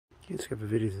Let's give a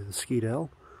video to the Skeet L.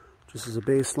 Just as a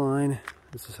baseline,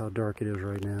 this is how dark it is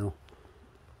right now.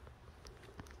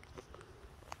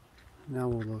 Now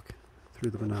we'll look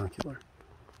through the binocular.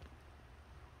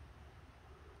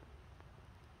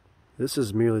 This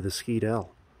is merely the Skeet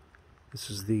L. This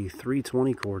is the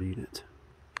 320 chord unit.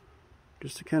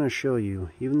 Just to kind of show you,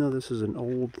 even though this is an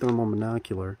old thermal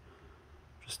binocular,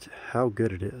 just how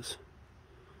good it is.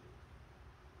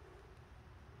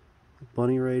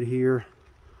 Bunny right here.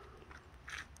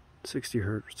 60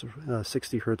 hertz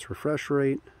refresh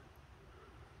rate.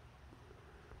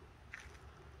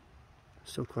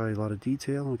 Still quite a lot of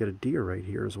detail. We got a deer right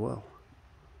here as well.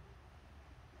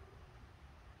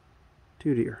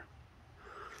 2 deer.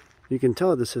 You can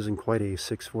tell this isn't quite a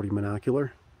 640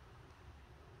 binocular,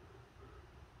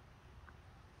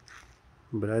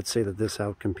 but I'd say that this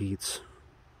outcompetes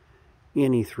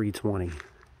any 320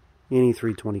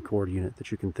 chord unit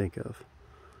that you can think of.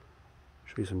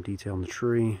 Show you some detail in the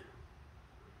tree.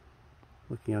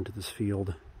 Looking out to this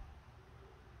field.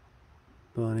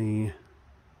 Bunny.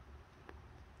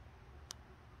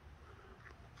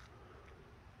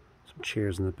 Some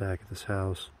chairs in the back of this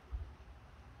house.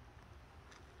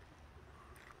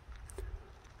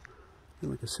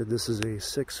 And like I said, this is a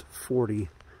 640.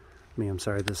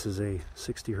 This is a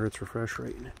 60 hertz refresh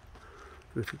rate.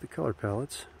 Go through the color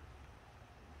palettes.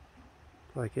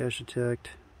 Black Ash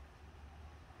Detect.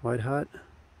 White Hot.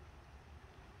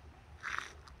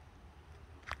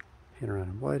 Hit around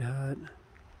in White Hot.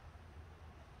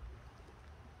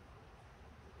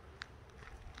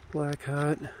 Black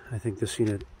Hot. I think this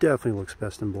unit definitely looks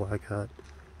best in Black Hot.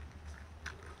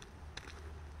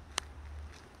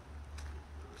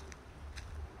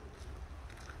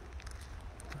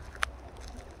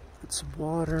 Get some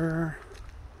water.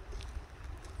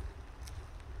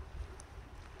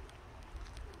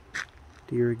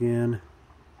 Deer again.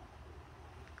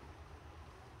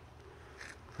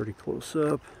 Pretty close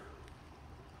up.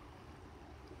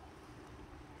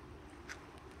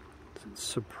 It's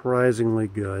surprisingly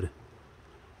good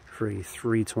for a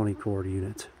 320 chord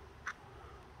unit.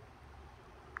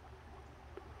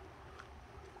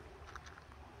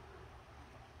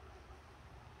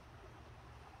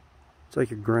 It's like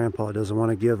your grandpa doesn't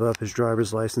want to give up his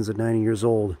driver's license at 90 years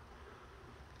old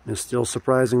and is still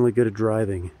surprisingly good at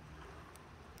driving.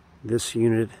 This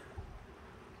unit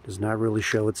does not really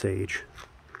show its age.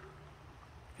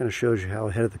 Kind of shows you how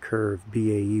ahead of the curve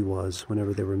BAE was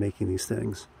whenever they were making these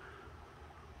things.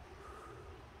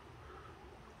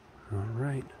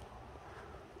 Alright.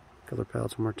 Color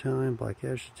palettes one more time. Black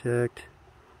Ash Detect,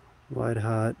 White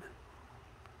Hot,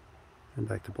 and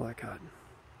back to Black Hot.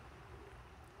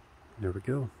 There we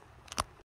go.